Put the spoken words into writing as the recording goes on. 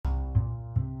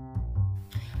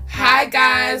Hi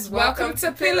guys, welcome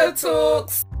to Pillow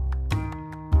Talks.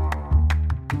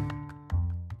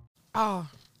 Oh,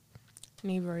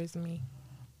 neither is me.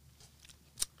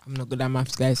 I'm not good at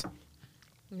maths, guys.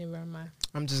 Neither am I.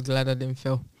 I'm just glad I didn't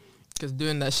fail. Because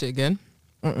doing that shit again,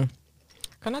 Can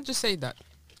I just say that?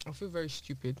 I feel very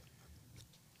stupid.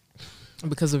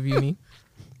 Because of uni.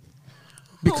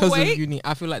 Because of uni,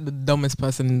 I feel like the dumbest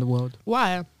person in the world.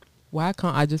 Why? Why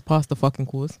can't I just pass the fucking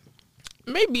course?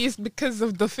 Maybe it's because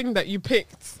of the thing that you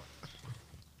picked.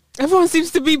 Everyone seems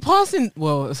to be passing.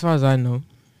 Well, as far as I know.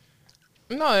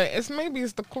 No, it's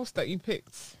the course that you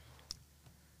picked.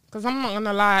 Because I'm not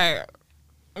gonna lie,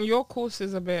 your course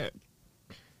is a bit.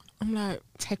 I'm like,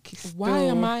 techie still. why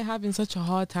am I having such a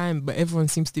hard time, but everyone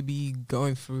seems to be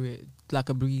going through it like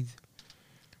a breeze?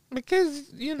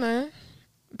 Because, you know,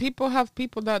 people have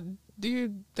people that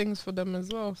do things for them as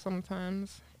well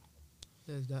sometimes.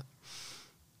 There's that.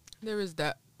 There is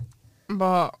that.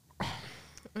 But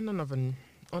on another note.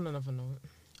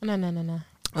 No.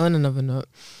 On another note.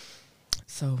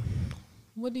 So,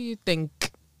 what do you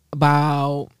think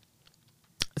about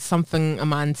something a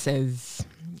man says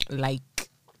like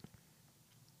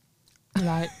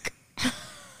Are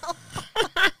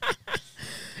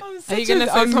you gonna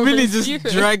say I'm something really just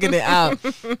stupid? dragging it out.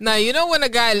 Now, you know when a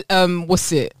guy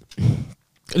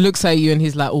looks at you and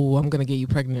he's like, oh, I'm gonna get you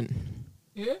pregnant.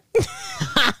 Yeah.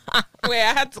 Wait,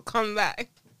 I had to come back.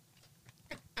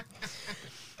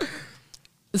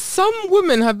 Some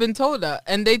women have been told that,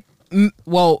 and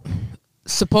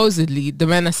supposedly the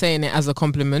men are saying it as a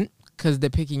compliment because they're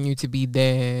picking you to be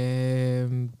their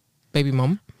baby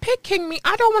mom. Picking me?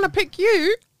 I don't want to pick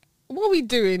you. What are we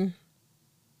doing?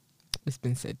 It's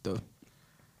been said though.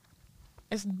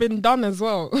 It's been done as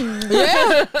well.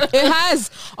 Yeah, it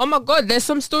has. Oh my God, there's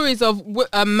some stories of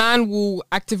a man will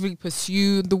actively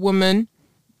pursue the woman,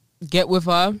 get with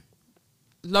her,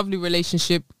 lovely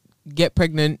relationship, get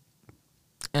pregnant,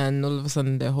 and all of a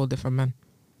sudden they're a whole different man.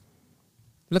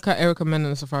 Look at Erica Mena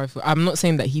and Safari Food. I'm not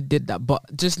saying that he did that, but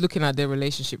just looking at their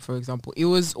relationship, for example, it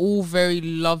was all very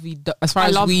lovey. As far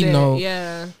as we know,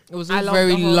 yeah, it was all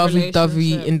very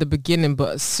lovey-dovey in the beginning.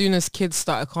 But as soon as kids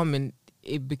started coming,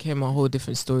 it became a whole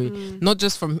different story. Not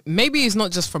just from, maybe it's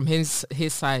not just from his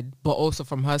side, but also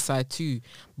from her side too.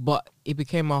 But it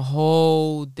became a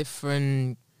whole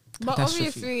different But catastrophe.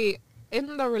 obviously,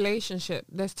 in the relationship,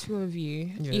 there's two of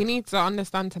you. Yeah. You need to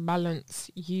understand to balance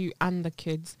you and the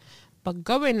kids. But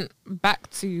going back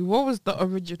to, what was the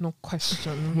original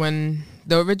question? When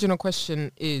the original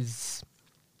question is,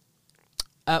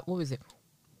 what was it?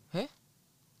 Huh?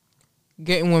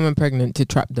 Getting women pregnant to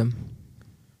trap them.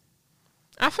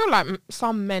 I feel like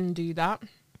some men do that.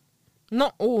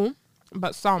 Not all,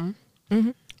 but some.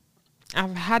 Mm-hmm.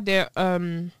 I've had it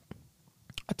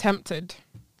attempted.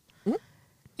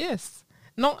 Yes.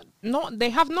 Not they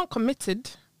have not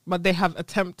committed, but they have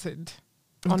attempted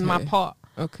on my part.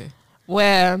 Okay.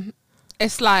 Where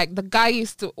it's like the guy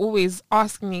used to always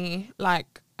ask me,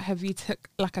 like, have you took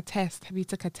like a test? Have you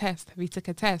took a test? Have you took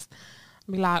a test?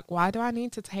 I'd be like, why do I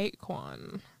need to take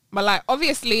one? But like,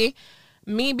 obviously,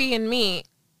 me being me,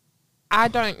 I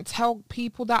don't tell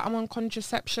people that I'm on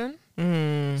contraception.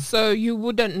 So you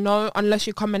wouldn't know unless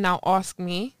you come and now ask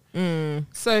me.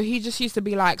 So he just used to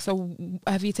be like, so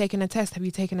have you taken a test? Have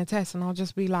you taken a test? And I'll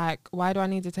just be like, why do I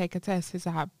need to take a test? He's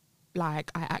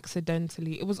like, I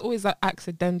accidentally, it was always an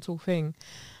accidental thing.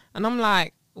 And I'm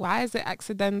like, why is it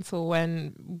accidental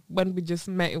when we just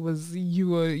met, it was, you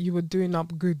were doing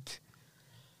up good.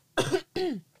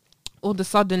 All of a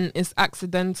sudden it's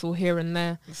accidental here and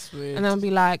there. And I'll be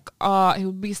like, he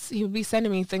would be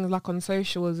sending me things like on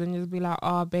socials and just be like,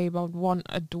 babe, I would want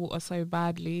a daughter so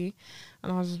badly.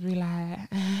 And I'll just be like,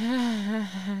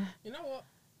 you know what?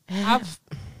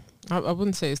 I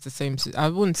wouldn't say it's the same. I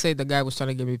wouldn't say the guy was trying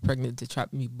to get me pregnant to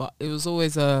trap me, but it was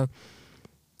always what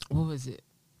was it?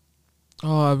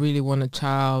 Oh, I really want a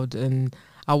child, and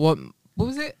I want, what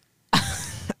was it?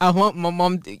 I want my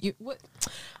mom to, what?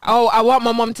 Oh, I want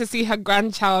my mom to see her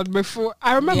grandchild before.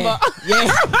 I remember.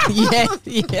 Yeah.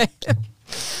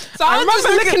 So I remember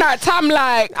looking at Tam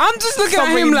like, I'm just looking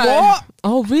at him like, what?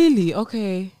 Oh, really?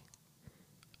 Okay.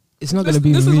 It's not going to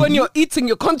be This me. is when you're eating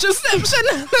your contraception.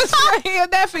 That's right. You're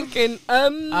there thinking,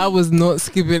 I was not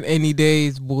skipping any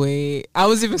days, boy. I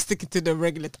was even sticking to the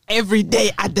regular every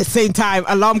day at the same time.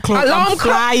 Alarm clock. I'm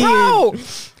crying. Bro.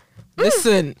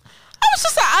 Listen. I was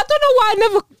just like, I don't know why I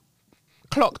never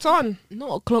clocked on.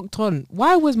 Not clocked on.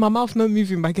 Why was my mouth not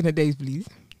moving back in the days, please?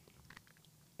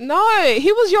 No,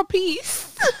 he was your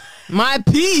piece. My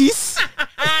piece?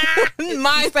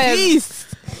 My piece?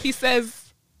 He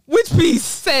says, which piece?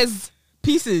 Says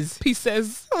Pieces.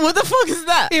 pieces What the fuck is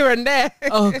that? here and there.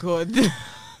 Oh god.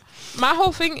 My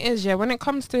whole thing is, yeah, when it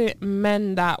comes to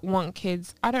men that want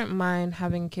kids, I don't mind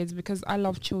having kids because I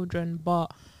love children, but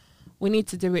we need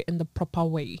to do it in the proper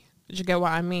way. Do you get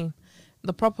what I mean?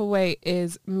 The proper way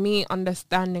is me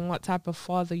understanding what type of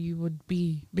father you would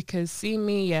be. Because see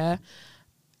me, yeah,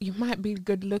 you might be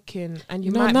good looking and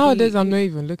you might nowadays be, I'm not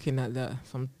even looking at that.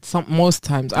 Some most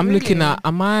times I'm looking Really? at,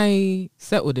 am I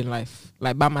settled in life,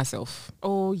 like by myself,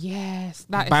 Oh yes,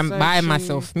 that is by so by true.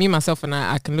 myself, me, myself, and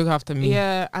I can look after me.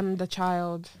 Yeah, and the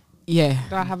child. Yeah.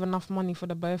 Do I have enough money for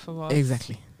the both of us?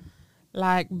 Exactly.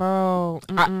 Like, bro,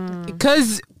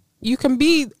 Because you can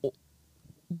be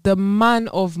the man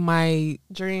of my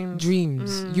dreams.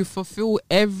 dreams. You fulfill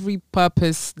every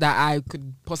purpose that I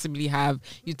could possibly have.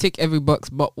 You tick every box.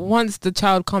 But once the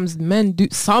child comes, men do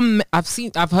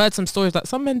I've heard some stories that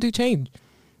some men do change.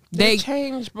 They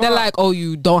change, bro. They're like, oh,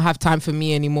 you don't have time for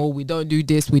me anymore. We don't do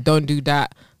this. We don't do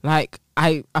that. Like,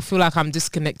 I feel like I'm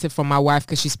disconnected from my wife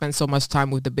because she spends so much time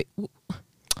with the baby.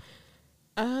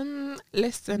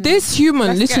 Listen. This human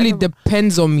Let's literally get the-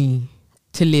 depends on me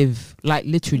to live. Like,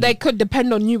 literally. They could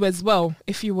depend on you as well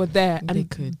if you were there They and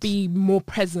could. be more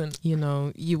present. You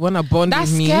know, you want to bond That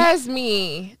with me. scares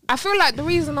me. I feel like the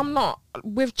reason I'm not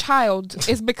with child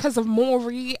is because of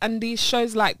Maury and these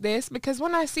shows like this. Because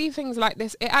when I see things like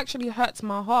this, it actually hurts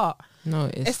my heart. No,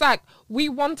 It's like we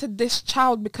wanted this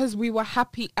child because we were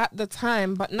happy at the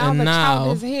time, but now And the now-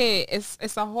 child is here. It's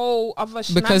a whole other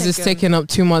because it's shenanigan taking up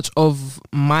too much of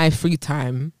my free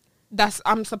time. that's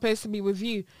I'm supposed to be with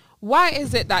you. Why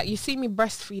is it that you see me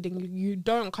breastfeeding, you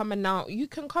don't come and now you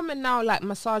can come and now like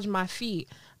massage my feet,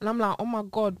 and I'm like, oh my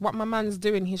god, what my man's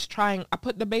doing? He's trying. I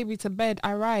put the baby to bed.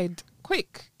 I ride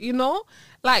quick, you know,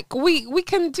 like we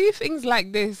can do things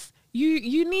like this.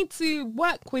 You need to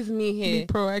work with me here. Be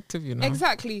proactive, you know.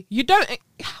 Exactly. You don't.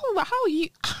 How are you?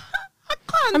 I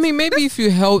can't. I mean, maybe if you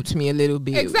helped me a little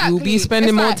bit, Exactly. we'll be spending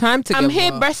It's more like, time together. I'm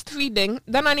here breastfeeding.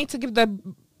 Then I need to give the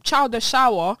child a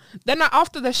shower. Then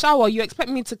after the shower, you expect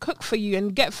me to cook for you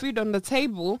and get food on the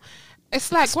table.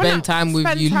 It's like when I spend time with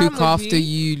spend you, time look with after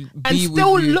you, and be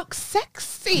still with you. look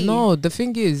sexy. No, the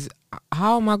thing is,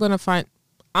 how am I gonna find?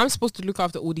 I'm supposed to look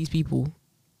after all these people.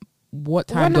 What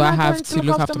time When do am I have going to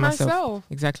look after myself?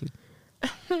 Exactly.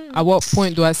 At what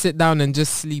point do I sit down and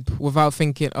just sleep without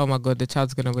thinking, oh my god, the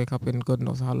child's gonna wake up in God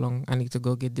knows how long. I need to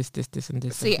go get this, and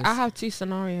this. See, and this. I have two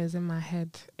scenarios in my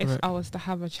head. If Right. I was to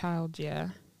have a child, yeah,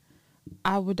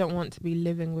 I wouldn't want to be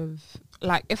living with,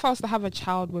 like, if I was to have a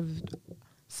child with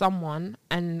someone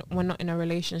and we're not in a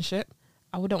relationship,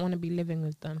 I wouldn't want to be living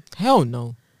with them. Hell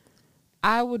no.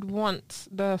 I would want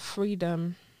the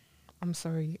freedom. I'm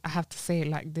sorry, I have to say it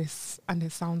like this and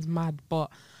it sounds mad, but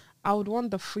I would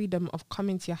want the freedom of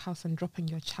coming to your house and dropping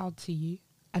your child to you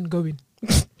and going.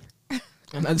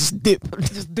 And I just dip.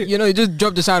 You know, you just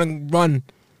drop the child and run.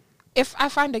 If I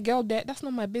find a girl there, that's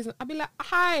not my business. I'll be like,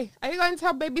 hi, are you going to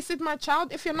help babysit my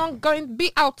child? If you're not going,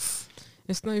 be out.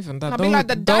 It's not even that. I'll be like,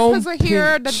 the diapers are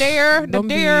here, the there, the don't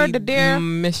there, be the there.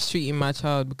 mistreating my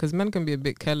child, because men can be a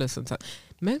bit careless sometimes.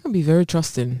 Men can be very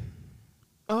trusting.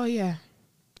 Oh, yeah.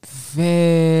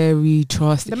 Very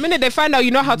trusting. The minute they find out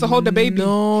you know how to hold the baby,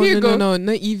 No, here you go. no,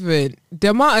 not even. The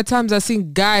amount of times I've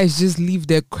seen guys just leave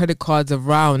their credit cards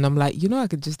around. I'm like, you know, I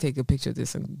could just take a picture of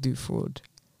this and do fraud.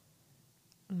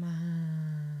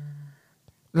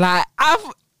 Like,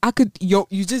 I could, you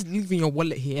just leaving your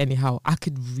wallet here anyhow. I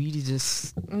could really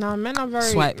just, No, men are very...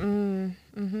 Swipe.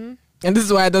 Mm-hmm. and this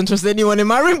is why I don't trust anyone in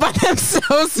my room by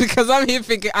themselves, because I'm here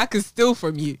thinking I could steal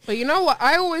from you. But you know what?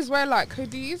 I always wear like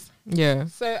hoodies. Yeah.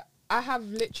 So I have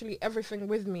literally everything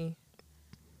with me.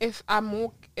 If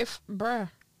bruh,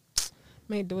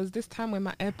 mate, there was this time when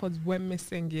my AirPods went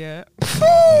missing, yeah.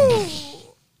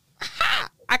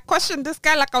 I questioned this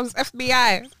guy like I was FBI.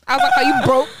 I was like, are you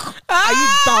broke? Are you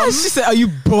dumb? She said, are you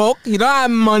broke? You don't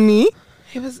have money?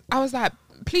 I was like,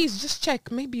 please just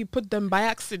check. Maybe you put them by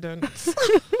accident.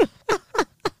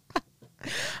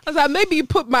 I was like, maybe you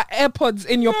put my AirPods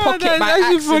in your pocket that's by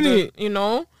actually accident, funny. you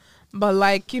know? But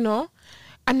like, you know,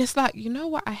 and it's like, you know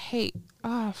what I hate?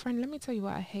 Friend, let me tell you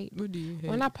what I hate. What do you hate?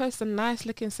 When I post a nice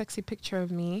looking sexy picture of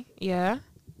me, yeah,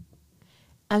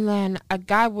 and then a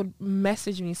guy would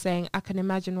message me saying, I can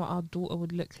imagine what our daughter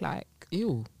would look like.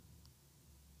 Ew.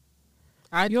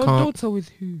 Your daughter with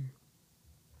who?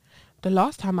 The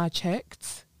last time I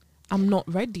checked, I'm not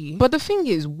ready. But the thing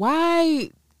is, why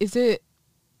is it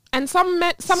And some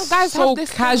guys so have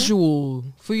this casual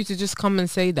for you to just come and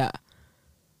say that?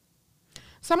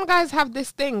 Some guys have this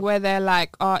thing where they're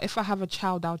like, if I have a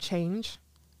child, I'll change.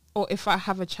 Or if I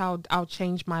have a child, I'll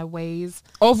change my ways.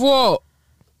 Of what?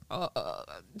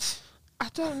 I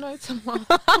don't know tomorrow.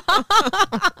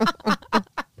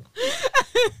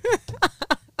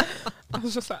 I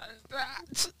was just like,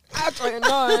 I don't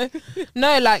know.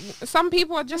 No, like some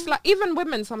people are just like, even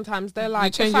women sometimes they're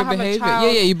like, you change if your I have a behavior.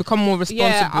 child, You become more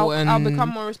responsible. yeah, and I'll become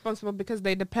more responsible because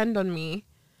they depend on me.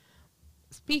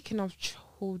 Speaking of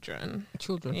children,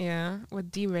 yeah, we're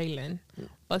derailing.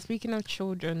 But speaking of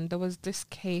children, there was this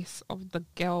case of the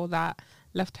girl that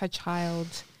left her child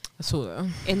I saw that.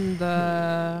 in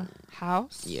the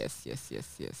house. Yes.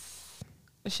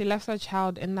 She left her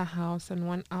child in the house and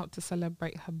went out to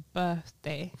celebrate her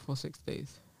birthday. For 6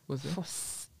 days, was it?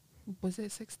 Was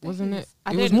it 6 days? Wasn't it?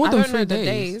 I It was more I than don't know 3 the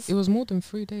days. It was more than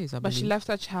 3 days, I But believe. she left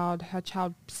her child. Her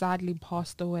child sadly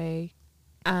passed away.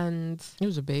 And It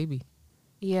was a baby.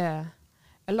 yeah,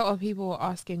 a lot of people were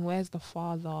asking, where's the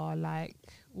father? Like,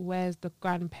 where's the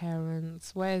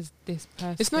grandparents? Where's this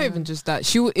person? It's not even just that.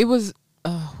 It was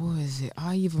what is it?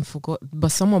 I even forgot. But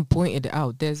someone pointed it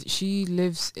out. She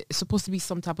lives. It's supposed to be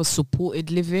some type of supported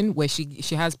living where she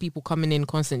has people coming in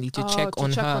constantly to check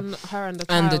on her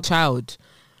and the child.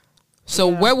 So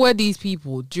Yeah. where were these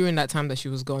people during that time that she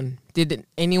was gone? Did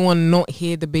anyone not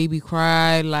hear the baby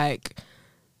cry? Like,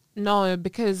 No,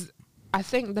 because I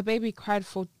think the baby cried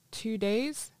for 2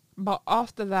 days. But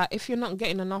after that, if you're not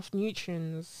getting enough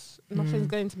nutrients, nothing's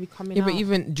going to be coming yeah, out. but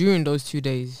even during those 2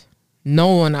 days, no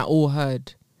one at all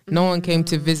heard. No one came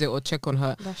to visit or check on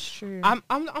her. That's true. I'm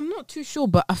not too sure,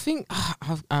 but I think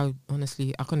I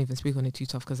honestly I can't even speak on it too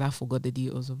tough because I forgot the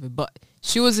details of it. But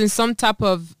she was in some type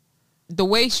of, the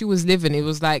way she was living, it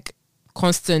was like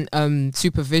constant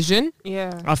supervision.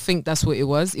 Yeah. I think that's what it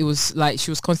was. It was like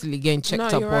she was constantly getting checked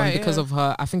up on because of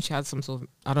her. I think she had some sort of,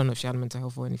 I don't know if she had mental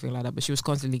health or anything like that, but she was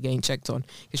constantly getting checked on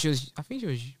because I think she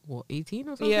was what, 18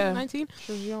 or something, Yeah. 19.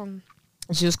 She was young.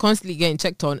 She was constantly getting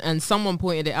checked on, and someone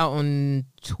pointed it out on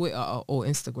Twitter or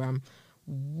Instagram.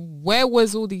 Where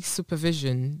was all the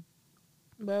supervision?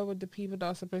 Where were the people that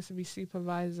are supposed to be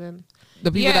supervising?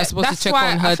 The people Yeah, that's supposed to that's check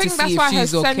why- on I her to think that's see why if her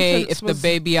she's okay, sentence if the was-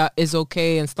 baby is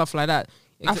okay and stuff like that.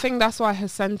 I think that's why her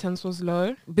sentence was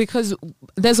low. Because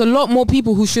there's a lot more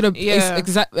people who should have Yeah.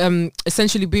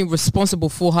 essentially been responsible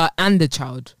for her and the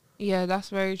child. Yeah, that's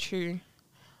very true.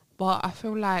 But I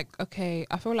feel like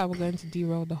we're going to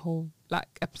derail the whole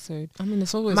episode. I mean,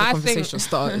 it's always My a thing- conversation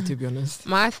starter, to be honest.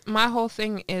 My whole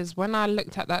thing is, when I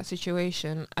looked at that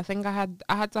situation, I think I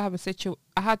had to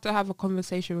have a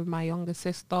conversation with my younger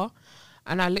sister,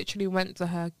 and I literally went to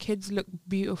her, kids look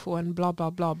beautiful and blah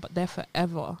blah blah, but they're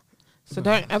forever. So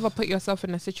don't ever put yourself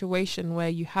in a situation where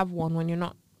you have one when you're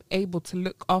not able to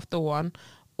look after one,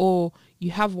 or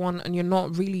you have one and you're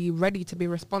not really ready to be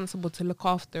responsible to look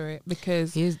after it,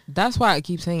 because That's why I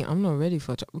keep saying I'm not ready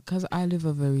for a child, because I live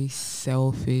a very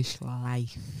selfish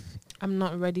life. I'm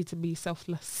not ready to be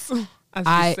selfless. As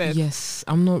you said, Yes,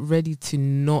 I'm not ready to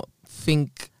not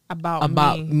think about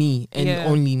me and Yeah.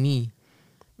 only me.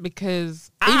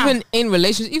 because Even in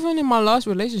relationships, even in my last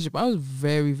relationship, I was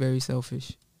very, very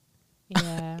selfish.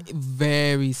 yeah.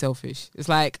 Very selfish. It's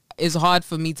like, it's hard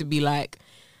for me to be like,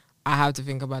 I have to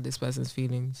think about this person's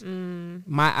feelings.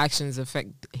 My actions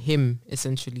affect him,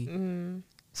 essentially.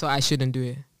 So I shouldn't do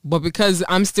it. But because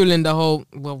I'm still in the whole,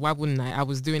 well, why wouldn't I? I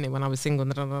was doing it when I was single.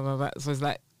 So it's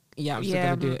like, yeah, I'm still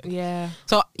going to do it. Yeah.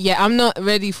 So, yeah, I'm not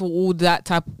ready for all that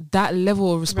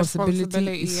level of responsibility.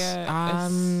 Responsibility,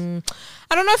 yeah.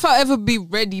 I don't know if I'll ever be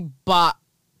ready, but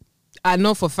I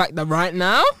know for a fact that right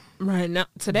now,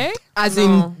 Today? as No.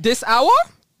 in this hour,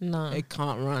 No. it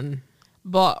can't run.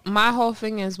 But my whole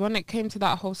thing is, when it came to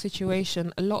that whole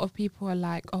situation, a lot of people are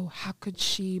like, oh, how could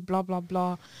she, blah, blah,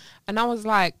 blah. And I was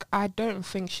like, I don't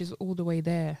think she's all the way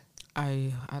there.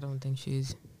 I don't think she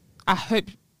is. I hope,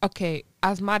 okay,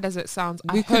 as mad as it sounds,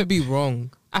 We could be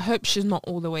wrong. I hope she's not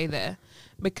all the way there.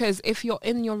 Because if you're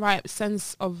in your right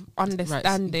sense of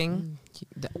understanding,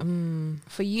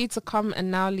 for you to come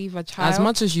and now leave a child. As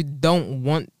much as you don't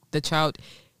want the child,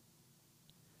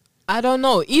 I don't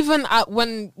know. Even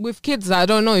when with kids, I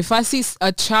don't know. If I see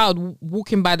a child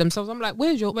walking by themselves, I'm like,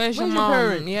 where's your mom?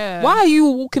 parent? Yeah. Why are you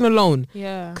walking alone?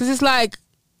 Yeah. Because it's like,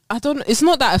 I don't. It's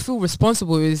not that I feel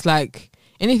responsible. It's like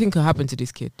anything could happen to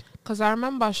this kid. Because I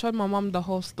remember I showed my mum the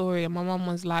whole story, and my mum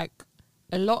was like,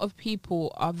 a lot of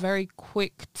people are very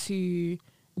quick to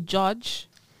judge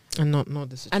And not know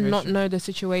the situation. and not know the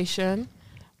situation.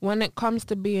 When it comes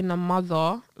to being a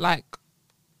mother, like,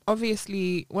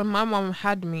 obviously, when my mum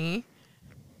had me,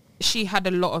 she had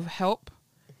a lot of help.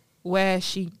 where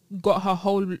she got her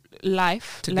whole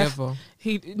life Together.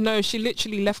 She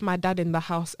literally left my dad in the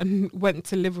house and went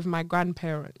to live with my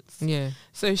grandparents. Yeah.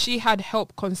 So she had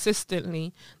help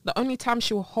consistently. The only time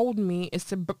she will hold me is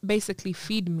to basically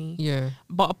feed me. Yeah.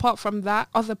 But apart from that,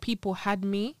 other people had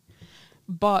me.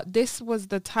 But this was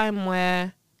the time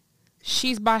where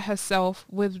she's by herself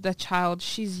with the child.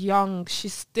 She's young.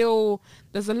 She's still,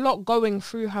 there's a lot going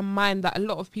through her mind that a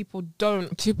lot of people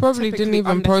don't. She probably didn't typically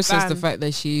even process the understand. fact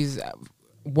that she's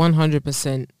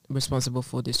 100% responsible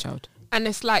for this child. And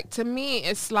it's like, to me,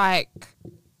 it's like,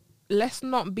 let's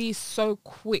not be so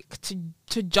quick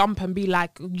to jump and be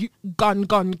like, gun,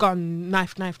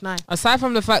 knife. Aside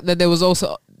from the fact that there was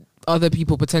also other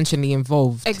people potentially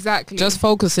involved. Exactly. Just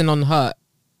focusing on her,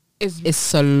 is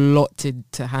it's a lot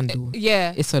to handle.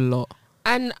 yeah. It's a lot.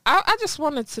 And I just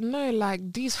wanted to know,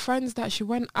 like, these friends that she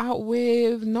went out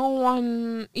with, no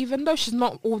one, even though she's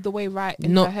not all the way right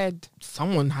in No. her head,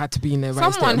 Someone had to be in their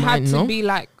right state someone of had mind, to no? be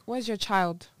like, where's your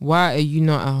child? Why are you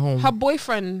not at home? Her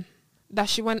boyfriend that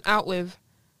she went out with,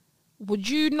 would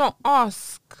you not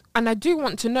ask? And I do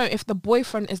want to know if the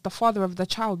boyfriend is the father of the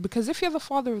child, because if you're the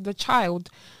father of the child,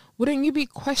 wouldn't you be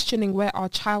questioning where our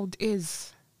child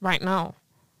is right now?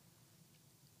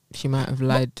 She might have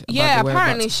lied. About Yeah, the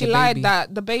apparently whereabouts she of the lied baby.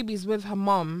 that the baby's with her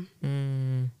mom.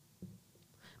 Mm.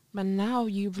 But now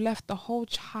you've left the whole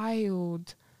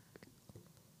child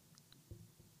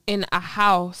in a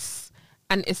house,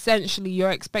 and essentially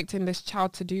you're expecting this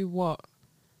child to do what?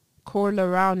 Crawl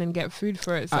around and get food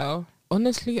for itself.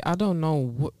 Honestly, I don't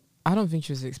know. I don't think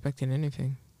she was expecting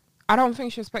anything. I don't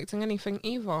think she's expecting anything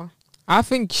either. I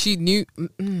think she knew.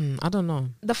 I don't know.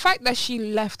 The fact that she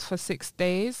left for 6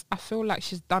 days, I feel like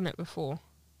she's done it before.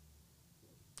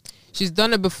 She's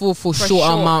done it before for For short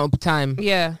sure. amount of time.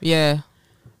 Yeah, Yeah.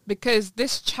 because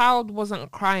this child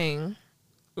wasn't crying.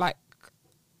 Like,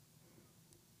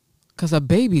 Because a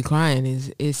baby crying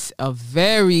is a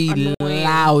very Annoying.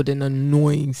 loud and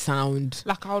annoying sound.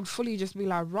 I would fully just be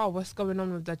like, "Raw, what's going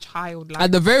on with the child?" Like,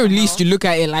 At the very least, you look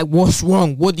at it like, what's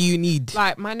wrong? What do you need?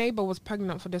 like, my neighbor was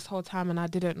pregnant for this whole time and I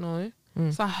didn't know.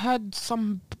 Mm. So I heard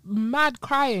some mad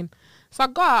crying. So I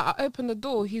got out, I opened the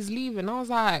door, he's leaving. I was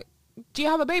like, do you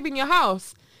have a baby in your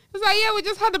house? He's like, yeah, we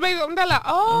just had a baby. And they're like,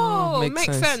 oh,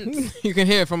 makes sense. You can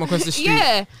hear it from across the street.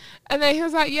 Yeah. And then he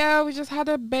was like, yeah, we just had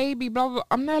a baby, blah, blah.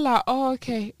 I'm there like, oh,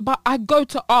 okay. But I go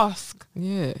to ask.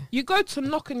 Yeah. You go to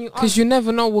knock and you Because ask. you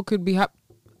never know what could be happening.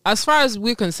 As far as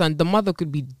we're concerned, the mother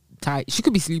could be tired. She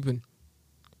could be sleeping.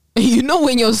 You know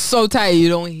when you're so tired, you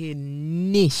don't hear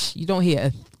niche. You don't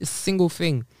hear a single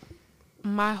thing.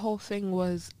 My whole thing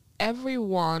was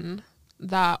everyone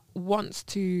that wants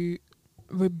to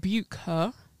rebuke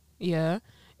her, yeah,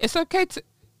 it's okay to,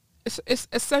 it's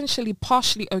essentially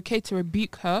partially okay to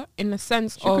rebuke her in the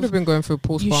sense She could have of been going through you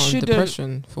postpartum shouldn't-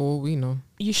 depression for all we know.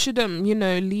 you shouldn't,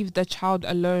 leave the child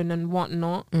alone and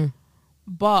whatnot. Mm.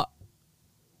 But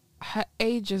her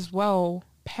age as well,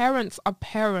 parents are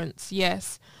parents,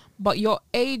 yes, but your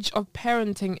age of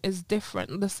parenting is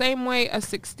different. The same way a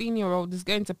 16-year-old is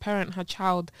going to parent her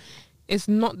child is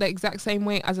not the exact same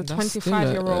way as a That's still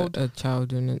 25-year-old. a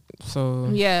child in it. So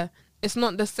Yeah, it's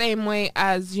not the same way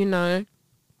as, a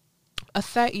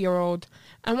 30-year-old.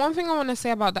 And one thing I want to say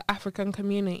about the African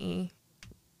community,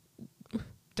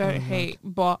 don't hate,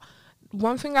 but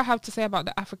one thing I have to say about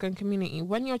the African community,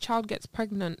 when your child gets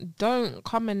pregnant, don't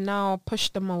come and now push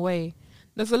them away.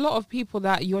 There's a lot of people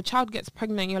that your child gets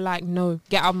pregnant, you're like, no,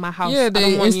 get out of my house. yeah, I they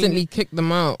don't want you." instantly kick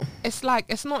them out. It's like,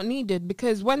 it's not needed,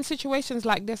 because when situations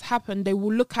like this happen, they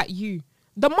will look at you.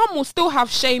 The mom will still have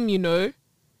shame,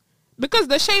 because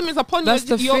the shame is upon That's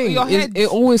the thing. your head. It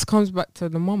always comes back to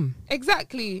the mom.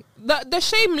 Exactly. The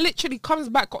shame literally comes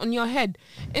back on your head.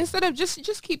 Instead of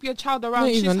just keep your child around. Not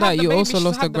She's even had that, the you baby, also she's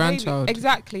lost had a the baby. grandchild.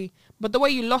 Exactly. But the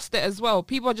way you lost it as well,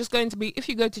 people are just going to be, if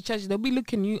you go to church, they'll be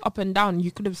looking you up and down.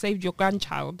 You could have saved your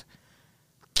grandchild.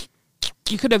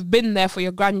 You could have been there for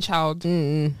your grandchild.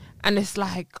 Mm-mm. And it's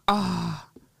like,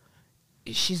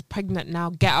 she's pregnant now,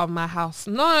 get out of my house.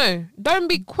 No, don't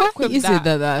be quick with Is that.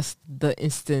 it that's the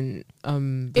instant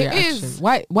reaction? is.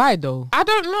 Why though? I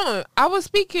don't know.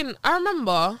 I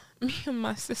remember me and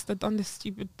my sister done this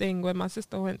stupid thing where my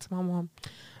sister went to my mom.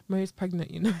 Mary's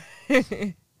pregnant,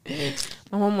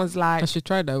 My mom was I like, should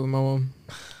try that with my mom.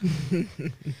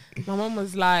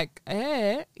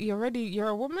 you're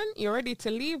a woman? You're ready to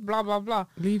leave? Blah, blah, blah.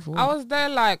 Leave what? I was there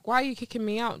like, why are you kicking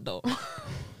me out though?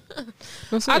 No,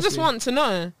 I just seriously. want to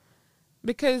know.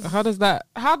 Because How does that?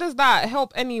 how does that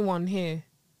help anyone here?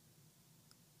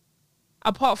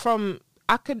 Apart from,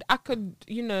 I could,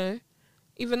 even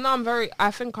though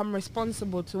I think I'm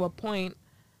responsible to a point,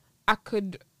 I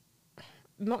could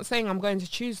not saying I'm going to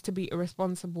choose to be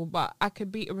irresponsible, but I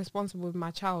could be irresponsible with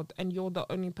my child, and you're the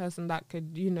only person that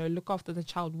could, you know, look after the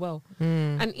child well.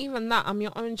 And even that, I'm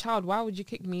your own child. Why would you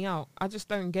kick me out? I just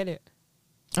don't get it.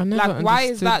 I never Like, why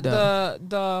is that understood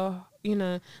the you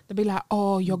know, they'll be like,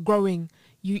 oh, you're growing.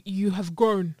 You have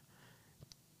grown.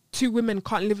 2 women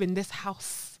can't live in this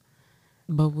house.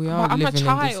 But we are But I'm a living in this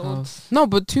child. house. No,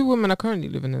 but 2 women are currently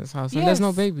living in this house, and there's no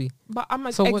Yes. baby. But I'm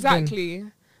a, So what then? exactly.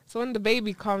 So when the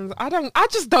baby comes, I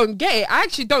just don't get it. I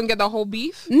actually don't get the whole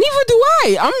beef. Neither do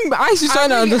I. I'm actually trying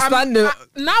to understand it.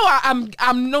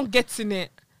 I'm not getting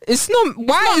it. It's not.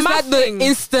 Why not is my that thing. the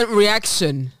instant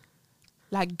reaction?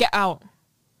 Like, get out.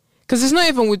 Because it's not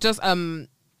even with just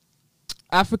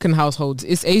African households.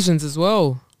 It's Asians as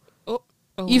well. Oh,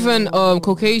 Even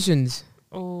Caucasians.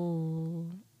 Oh,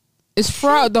 It's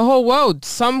throughout the whole world.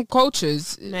 Some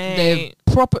cultures, they're Mate.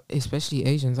 proper, especially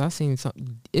Asians. I've seen some.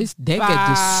 They get Bad.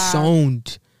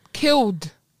 disowned.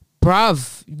 killed.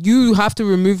 Bruv, you have to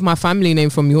remove my family name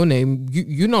from your name.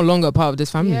 You're no longer a part of this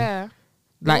family. Yeah,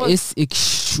 Like, was- it's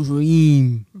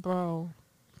extreme. bro.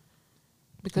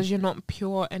 Because you're not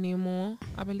pure anymore.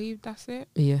 I believe that's it.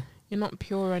 Yeah. You're not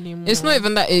pure anymore. It's not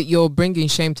even that you're bringing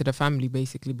shame to the family,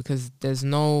 basically, because there's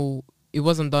no, it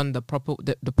wasn't done the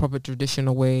proper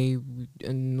traditional way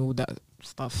and all that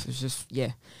stuff. It's just,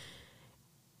 yeah.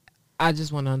 I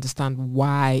just want to understand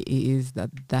why it is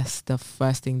that that's the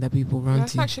first thing that people run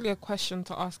That's to. actually a question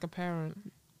to ask a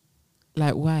parent.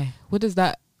 Like, why? What does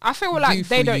that? I feel Do like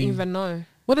they for don't you? even know.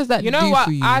 What does that? You know do what?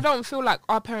 For you? I don't feel like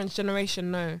our parents' generation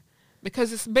know,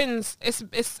 because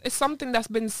it's something that's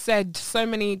been said so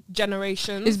many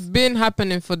generations. It's been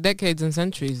happening for decades and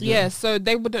centuries. though. Yeah, so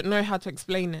they wouldn't know how to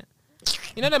explain it.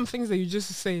 You know them things that you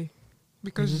just say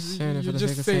because just saying it you for the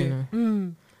just sake of say saying it.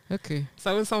 it. Okay.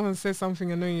 So when someone says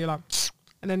something annoying, you're like,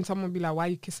 and then someone be like, "Why are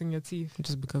you kissing your teeth?"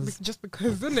 Just because. Just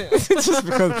because, isn't it? Just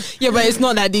because. Yeah, but it's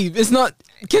not that deep. It's not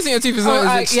kissing your teeth is not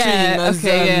as extreme as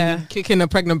okay, yeah. kicking a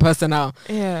pregnant person out.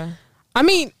 Yeah, I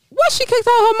mean, what she kicked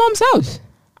out her mom's house?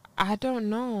 I don't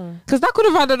know. Because that could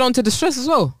have added on to the stress as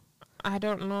well. I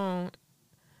don't know,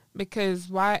 because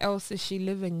why else is she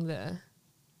living there?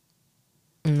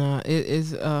 No, it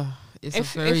is. It's a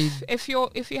very. If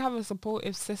you have a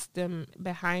supportive system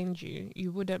behind you,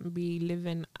 you wouldn't be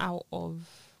living out of.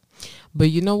 But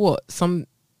you know what? Something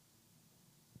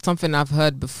I've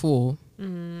heard before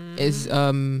is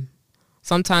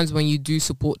sometimes when you do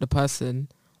support the person,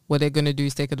 what they're gonna do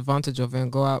is take advantage of it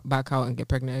and go back out and get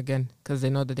pregnant again, because they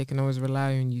know that they can always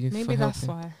rely on you. Maybe for that's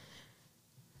helping. why.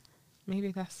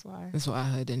 Maybe that's why. That's what I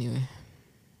heard anyway.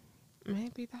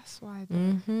 Maybe that's why. Though.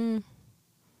 Mm-hmm.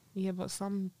 Yeah, but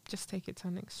some just take it to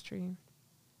an extreme.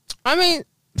 I mean,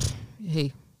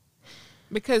 hey,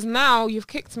 Because now you've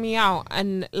kicked me out,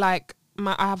 and like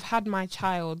I've had my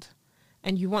child,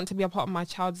 and you want to be a part of my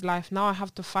child's life. Now I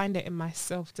have to find it in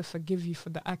myself to forgive you for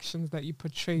the actions that you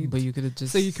portrayed. but you could have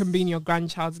just. So you can be in your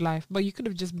grandchild's life. But you could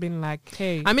have just been like,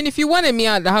 hey. I mean, if you wanted me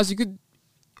out of the house, you could,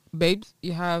 babes.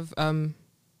 You have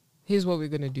here's what we're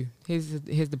gonna do. Here's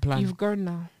the plan. You've grown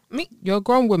now. Me? You're a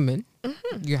grown woman.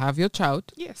 Mm-hmm. You have your child.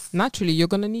 Yes. Naturally, you're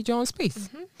gonna need your own space.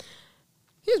 Mm-hmm.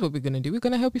 Here's what we're gonna do. We're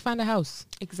gonna help you find a house.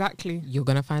 Exactly. You're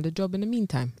gonna find a job in the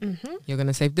meantime. Mm-hmm. You're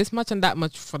gonna save this much and that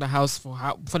much for the house,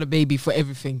 for the baby, for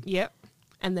everything, Yep.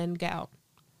 And then get out.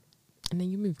 and then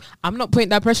you move. I'm not putting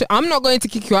that pressure. I'm not going to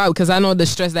kick you out because I know the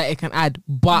stress that it can add.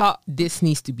 But this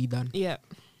needs to be done. Yep.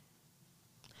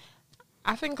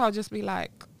 I think I'll just be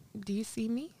like, do you see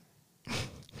me?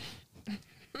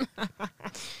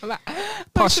 I'm like,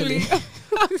 Partially.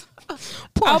 actually,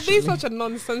 I'll be such a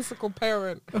nonsensical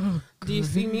parent. Do you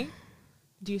see me?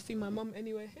 Do you see my mum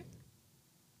anywhere here?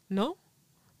 No?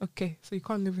 Okay, so you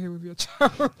can't live here with your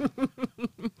child.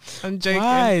 I'm joking.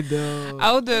 Why though?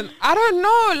 I don't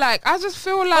know. Like, I just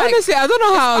feel like, Honestly, I don't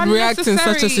know how it's I'd react in such a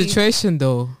unnecessary. situation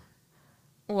though.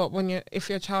 what, if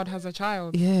your child has a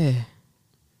child? Yeah.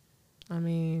 I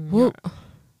mean, What? yeah.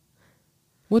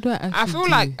 What do I actually I feel do?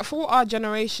 like for our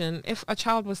generation, if a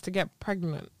child was to get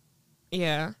pregnant,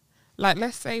 yeah, like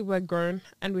let's say we're grown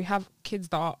and we have kids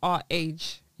that are our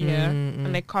age, yeah,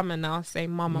 and they come and now say,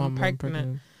 "Mom, I'm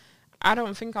pregnant." I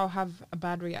don't think I'll have a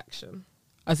bad reaction.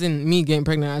 As in me getting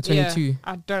pregnant at 22. Yeah,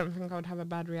 I don't think I would have a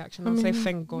bad reaction. I'll say,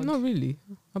 "Thank God." Not really.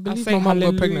 I believe say my mom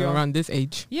got pregnant hallelujah. around this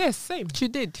age. Yes, same. She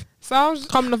did. So I was,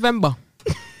 Come November.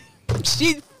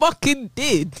 She fucking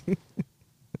did.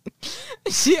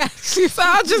 She actually. so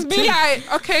I'll just be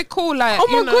like, "Okay, cool." Like, oh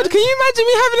my you know, god! Can you imagine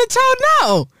me having a child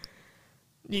now?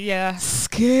 Yeah,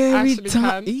 Scary Actually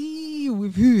time. can.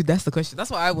 With who? That's the question. That's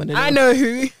what I want to know. I know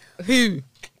who. Who?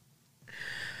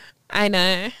 I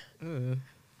know.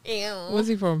 Where's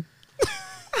he from?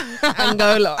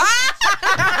 Angola.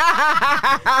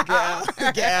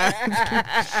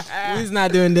 Who's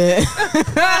not doing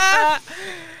that?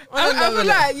 I feel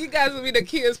like you guys will be the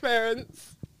cutest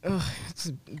parents. We're not She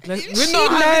having knows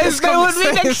this they would be the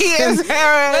conversation. cutest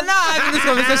parents. We're not having this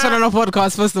conversation on a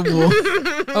podcast, first of all.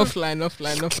 offline.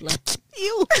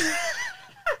 You.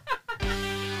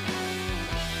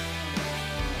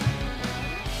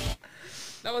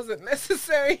 That wasn't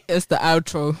necessary. It's the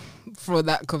outro for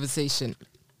that conversation.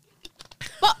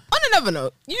 But on another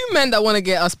note, you men that want to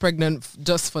get us pregnant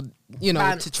just for, you know,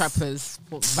 Bants. to trap us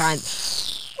for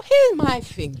bants. Here's my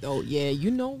thing though, yeah, you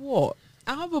know what?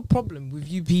 I have a problem with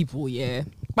you people, yeah.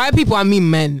 By people, I mean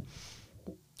men.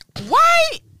 Why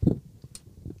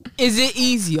is it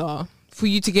easier for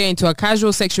you to get into a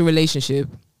casual sexual relationship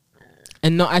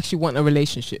and not actually want a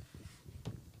relationship?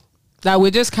 Like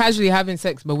we're just casually having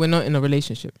sex, but we're not in a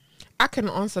relationship. I can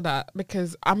answer that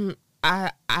because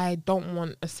I don't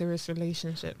want a serious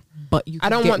relationship. But you, I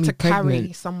don't want to carry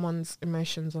pregnant. someone's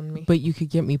emotions on me. But you could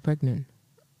get me pregnant.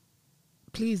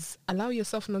 Please allow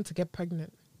yourself not to get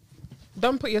pregnant.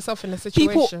 Don't put yourself in a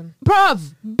People, situation.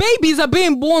 bruv, babies are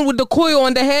being born with the coil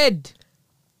on the head.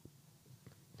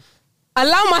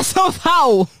 Allow myself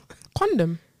how?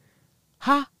 Condom.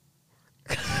 Huh?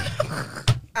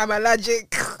 I'm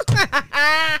allergic.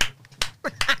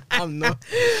 I'm not.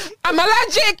 I'm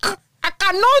allergic. I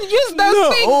cannot use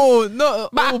those things. Oh, no.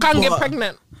 But I can't get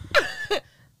pregnant.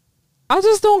 I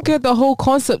just don't get the whole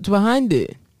concept behind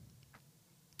it.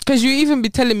 Because you even be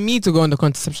telling me to go on the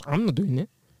contraception. I'm not doing it.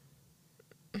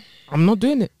 I'm not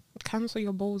doing it. Cancel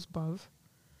your balls, bruv.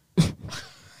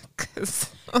 Cause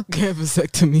Get a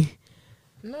vasectomy.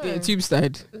 no, Get a tube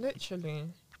side. literally.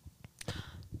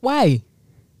 Why?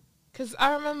 Because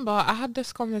I remember I had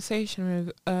this conversation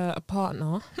with a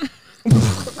partner.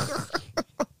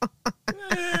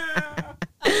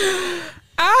 I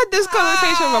had this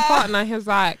conversation with a partner. He was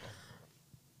like,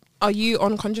 "Are you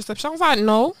on contraception?" I was like,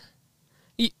 "No."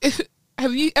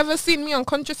 Have you ever seen me on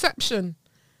contraception?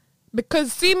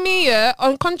 Because see me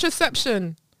on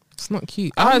contraception. It's not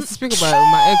cute. I had to speak about it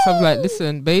with my ex. I was like,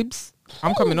 listen, babes,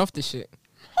 I'm coming off this shit.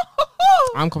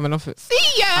 I'm coming off it. See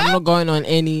ya. I'm not going on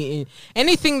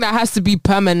anything that has to be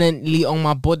permanently on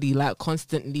my body, like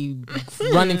constantly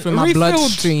running through my Refilled.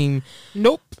 bloodstream.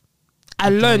 Nope. I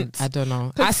learned. I don't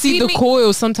know. 'Cause I see see the me-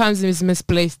 coil sometimes is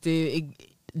misplaced.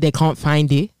 They can't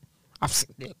find it. I've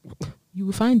seen it. You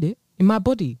will find it in my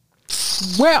body.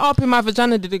 Where up in my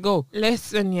vagina did it go?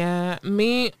 Listen, yeah,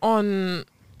 me on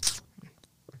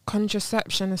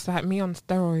contraception is like me on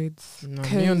steroids. No,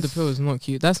 me on the pill is not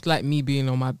cute. That's like me being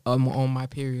on my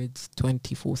periods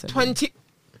 24/7.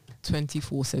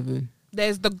 24/7.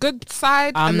 There's the good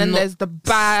side I'm and then not there's the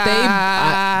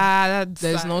bad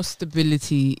There's side. no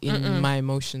stability in my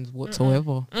emotions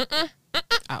whatsoever.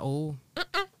 At all.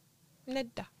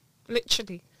 Neda.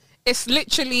 Literally. It's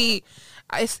literally,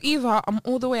 it's either I'm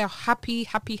all the way happy,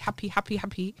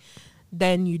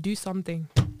 then you do something.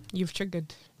 You've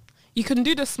triggered. You can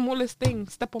do the smallest thing.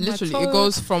 Step on Literally, my toe. it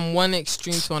goes from one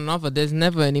extreme to another. There's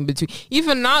never an in between.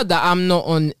 Even now that I'm not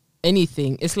on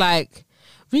anything, it's like,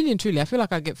 really and truly, I feel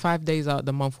like I get 5 days out of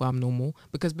the month where I'm normal.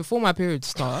 Because before my periods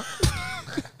start,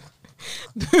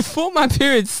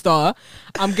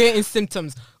 I'm getting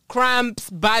symptoms. Cramps,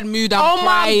 bad mood, I'm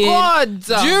crying. my God.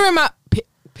 During my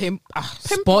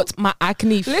spots, my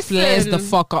acne flares the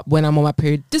fuck up when I'm on my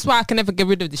period. This is why I can never get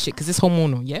rid of this shit, because it's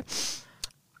hormonal, yeah?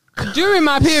 During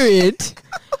my period,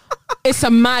 it's a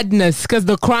madness because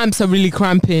the cramps are really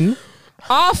cramping.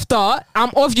 After, I'm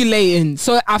ovulating,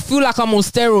 so I feel like I'm on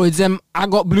steroids and I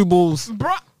got blue balls.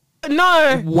 Bruh,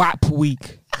 no. WAP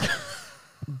week.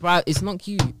 Bruh, it's not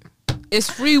cute. It's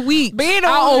 3 weeks Being a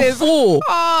out woman of is 4.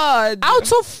 hard.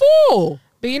 Out of 4.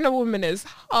 Being a woman is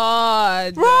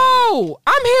hard. Bro,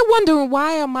 I'm here wondering,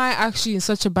 why am I actually in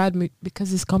such a bad mood?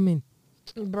 Because it's coming.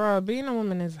 Bro, being a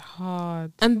woman is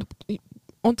hard. And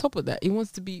on top of that, he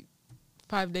wants to be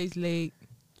 5 days late.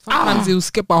 Sometimes he'll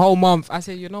skip a whole month. I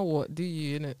said, you know what? Do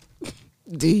you, innit?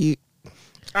 Do you?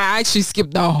 I actually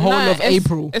skipped the whole of it's,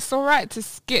 April. It's all right to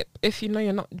skip if you know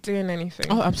you're not doing anything.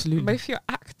 Oh, absolutely. But if you're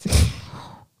active,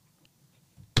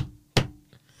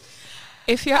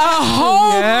 if you're A active,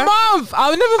 whole yeah, month.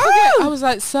 I'll never forget. I was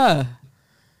like, sir,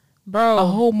 bro, a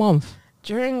whole month.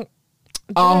 during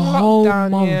whole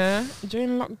lockdown, month. yeah, during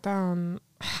lockdown,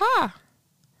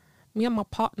 me and my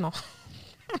partner,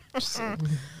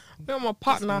 me and my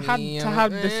partner had to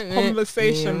have this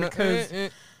conversation because,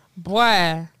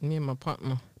 boy, Me and my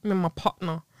partner.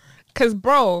 because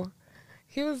bro,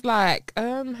 he was like,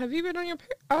 have you been on your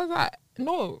period? I was like,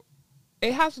 no,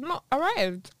 it has not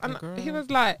arrived. And Girl. he was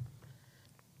like,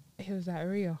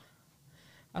 Rio.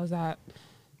 I was like,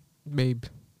 Babe.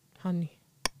 honey.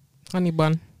 Honey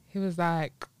bun. He was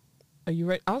like, are you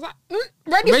ready? I was like,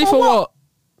 ready Ready for what?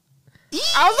 what?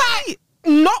 I was like,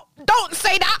 no, don't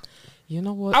say that. You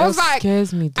know what? I was else like,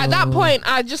 scares me though. At that point,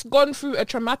 I just gone through a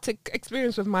traumatic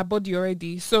experience with my body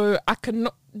already. So I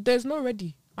cannot, there's no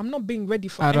ready. I'm not being ready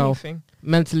for At all. anything.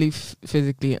 Mentally,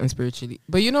 physically, and spiritually.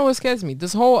 But you know what scares me?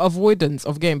 This whole avoidance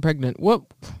of getting pregnant. What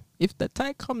if the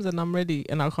time comes and I'm ready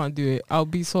and I can't do it? I'll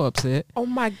be so upset. Oh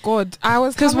my God. I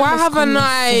was Because having why this haven't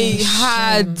I conversation.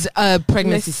 had a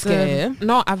pregnancy Listen, scare?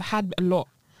 No, I've had a lot.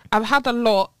 I've had a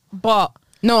lot, but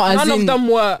No, as none in, of them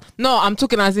were. No, I'm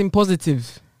talking as in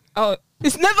positive. Oh,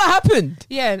 It's never happened.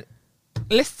 yeah.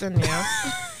 Listen, yeah.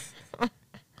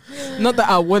 Not that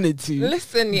I wanted to.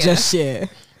 Listen, yeah. Just share.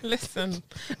 Listen,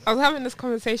 I was having this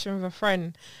conversation with a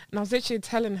friend, and I was literally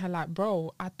telling her, like,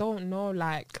 bro, I don't know,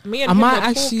 like, me and Am him I were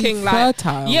actually talking, like,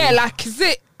 fertile? yeah, like, is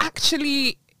it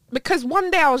actually? Because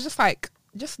one day I was just like,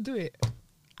 just do it.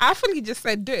 I fully just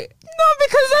said, do it. No,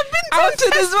 because I've been I was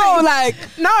tempted as well. Like,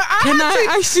 No, Can I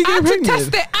actually I get had to pregnant?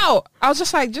 test it out. I was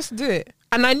just like, just do it,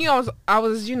 and I knew I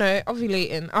was, you know,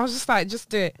 ovulating. I was just like, just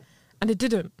do it, and it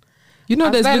didn't. you know, I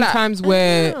was there's there been like, times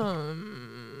where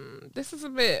this is a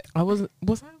bit. was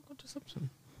I on contraception?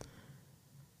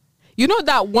 You know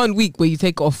that 1 week where you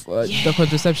take off the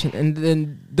contraception and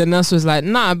then the nurse was like,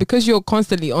 nah, because you're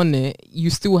constantly on it, you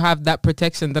still have that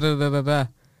protection. Da, da, da, da, da.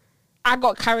 I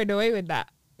got carried away with that.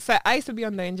 So I used to be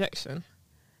on the injection,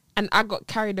 and I got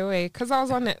carried away because I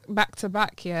was on it back to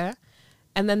back, yeah.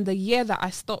 And then the year that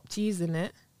I stopped using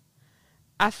it,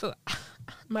 I thought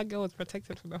my girl was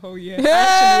protected for the whole year.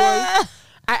 I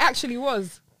actually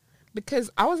was because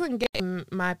I wasn't getting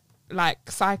my like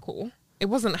cycle. It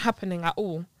wasn't happening at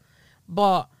all.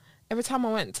 But every time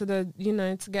I went to the, you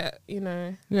know, to get, you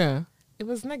know, Yeah. it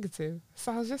was negative.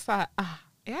 So I was just like,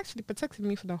 it actually protected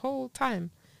me for the whole time.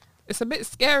 It's a bit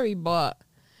scary, but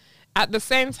at the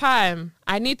same time,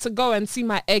 I need to go and see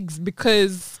my eggs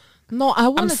because No, I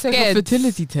want to take a scared.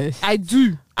 fertility test. I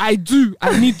do. I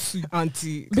need to.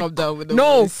 Auntie, calm down with the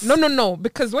No, voice. no.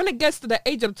 Because when it gets to the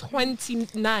age of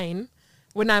 29,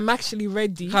 when I'm actually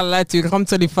ready, Can't lie to you. I'm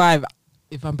 25.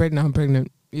 If I'm pregnant, I'm pregnant.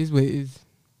 It is what it is.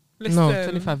 listen, No,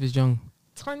 25 is young.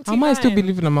 29, I might still be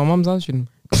living at my mom's house. You know.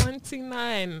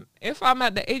 29. If I'm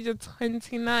at the age of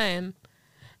 29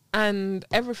 and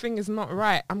everything is not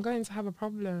right, I'm going to have a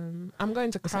problem. I'm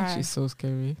going to It's cry. actually so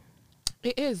scary.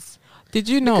 It is. Did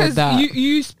you know Because that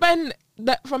you spend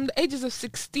that from the ages of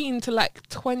 16 to like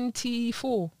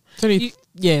 24. 23,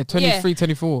 yeah.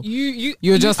 24.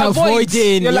 You're Just avoid.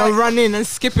 avoiding. You're like running and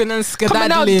skipping and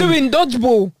coming out skedaddling. doing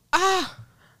dodgeball.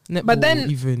 Netball then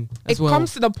even It as well.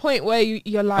 comes to the point where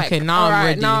you're like, Okay, now I'm all right,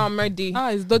 ready." now I'm ready.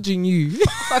 It's dodging you.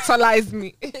 Fertilize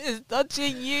me. It's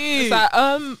dodging you. It's like,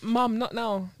 mom, not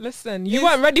now. Listen, you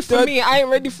weren't ready for me. I ain't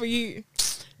ready for you.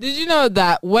 Did you know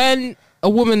that when a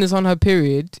woman is on her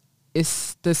period,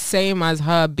 it's the same as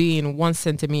her being 1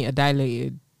 centimeter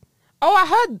dilated? Oh, I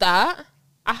heard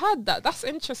that. That's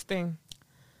interesting.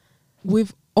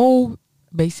 We've all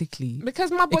basically Because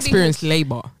my body experienced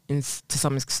labor to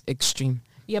some extreme.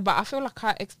 Yeah, but I feel like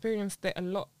I experienced it a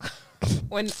lot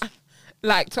when,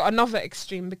 like, to another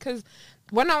extreme. Because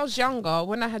when I was younger,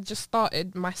 when I had just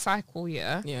started my cycle,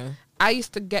 Yeah. I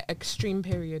used to get extreme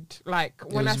period. Like,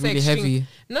 when I was say really extreme, heavy.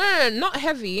 No, not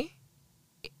heavy.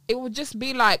 It would just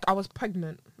be like I was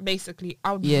pregnant. Basically,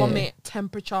 I would Yeah. vomit,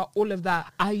 temperature, all of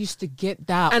that. I used to get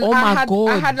that. And oh I my had, God.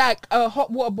 I had like a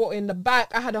hot water bottle in the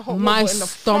back. I had a hot water My bottle in the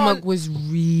stomach front. was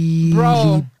really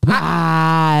Bro,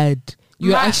 bad.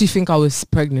 You My- actually think I was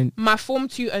pregnant. My form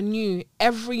tutor knew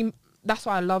that's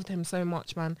why I loved him so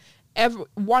much, man. Every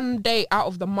one day out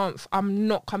of the month, I'm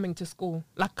not coming to school.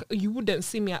 Like, you wouldn't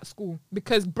see me at school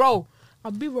because, bro,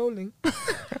 I'd be rolling.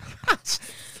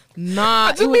 Nah,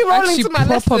 I'd just it be was rolling actually to my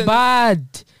proper lessons.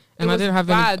 bad. And I was didn't have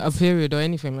bad. a period or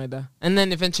anything like that. And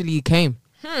then eventually it came.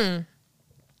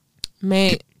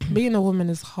 Mate, being a woman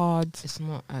is hard. It's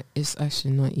not. It's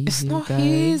actually not easy. It's not guys.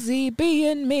 easy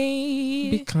being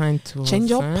me. Be kind to us. Change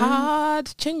your eh?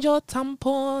 pad, change your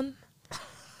tampon.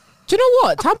 Do you know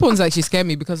what? Tampons actually scare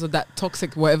me because of that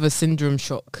toxic whatever syndrome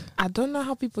shock. I don't know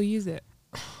how people use it.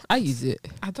 I use it.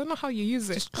 I don't know how you use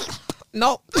it.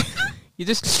 No. You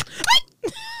just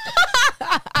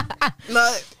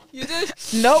No. you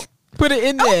just Nope. put it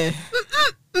in there.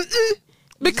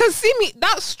 Because see me,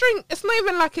 that string, it's not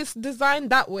even like it's designed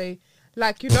that way.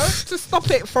 Like, you know, to stop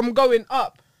it from going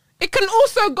up. It can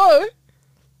also go.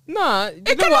 Nah, you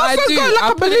know can what I also do? go like I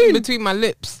a put it balloon. in between my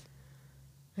lips.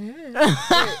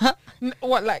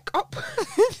 What, like up?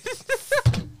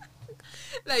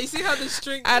 Like, you see how the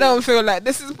string... I don't feel like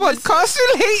this is podcast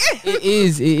related. It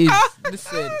is.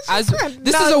 Listen,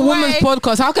 this is a woman's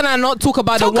podcast. How can I not talk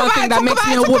about the one thing that makes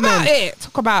me a woman?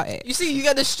 Talk about it. You see, you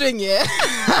get the string, yeah?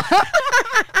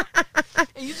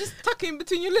 And you just tuck it in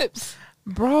between your lips.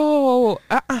 Bro,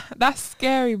 that's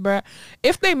scary, bro.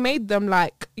 If they made them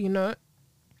like, you know,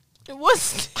 It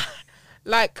was...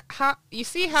 like how you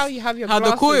see how you have your How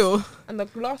glasses the coil. and the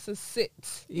glasses sit.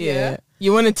 Yeah.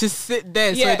 You want it to sit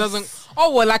there so Yes. it doesn't...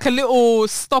 Oh, well, like a little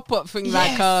stop-up thing,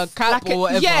 like a cap Like or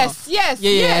whatever. Yes. Yeah,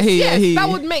 I hear you. That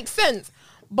would make sense.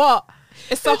 But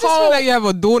it's I a just feel whole like you have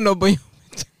a doorknob on your...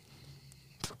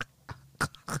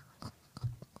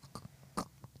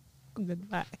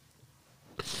 goodbye.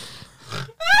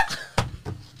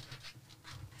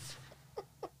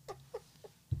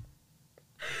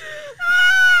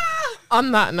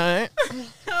 On that note,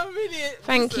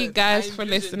 thank you guys for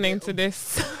listening to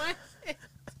this.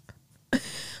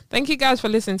 Thank you guys for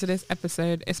listening to this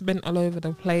episode. It's been all over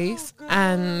the place,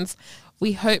 and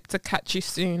we hope to catch you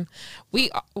soon. We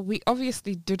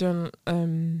obviously didn't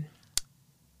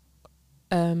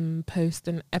post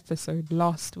an episode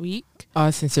last week.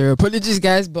 Sincere apologies,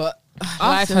 guys, but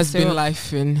life has been sincere-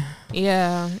 life, and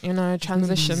Yeah, you know,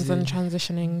 transitions easy. and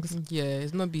transitionings. yeah,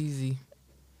 it's not easy.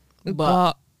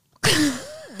 But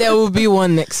There will be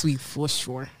one next week for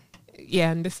sure.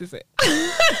 yeah, and this is it.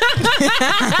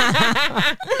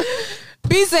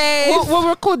 Be safe. We'll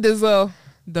record this though.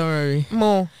 Don't worry.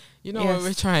 More. You know Yes. what?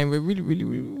 We're trying. We're really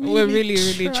We're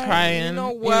really trying. You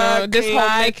know, You know, this whole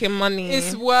like, making money.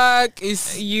 It's work.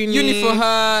 It's Uni. for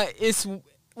her. It's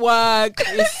work.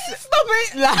 It's Stop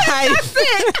it. life.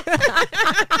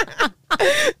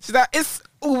 She's like, it's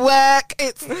work.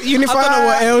 It's uniform. I don't know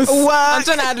what else. Work. I'm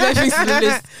trying to add more things to the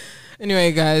list.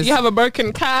 Anyway, guys. You have a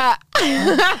broken cat.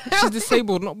 She's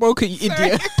disabled, not broken, you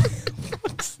Sorry.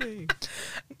 idiot.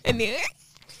 Anyway,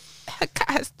 her cat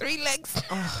has 3 legs.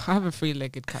 Oh, I have a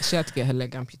 3-legged cat. She had to get her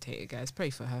leg amputated, guys.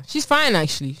 Pray for her. She's fine,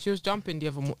 actually. She was jumping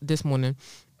this morning.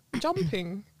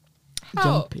 Jumping.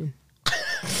 How? Jumping.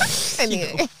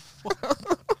 Anyway.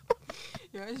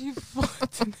 Yeah, you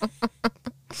fucked.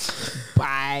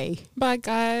 Bye. Bye,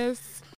 guys.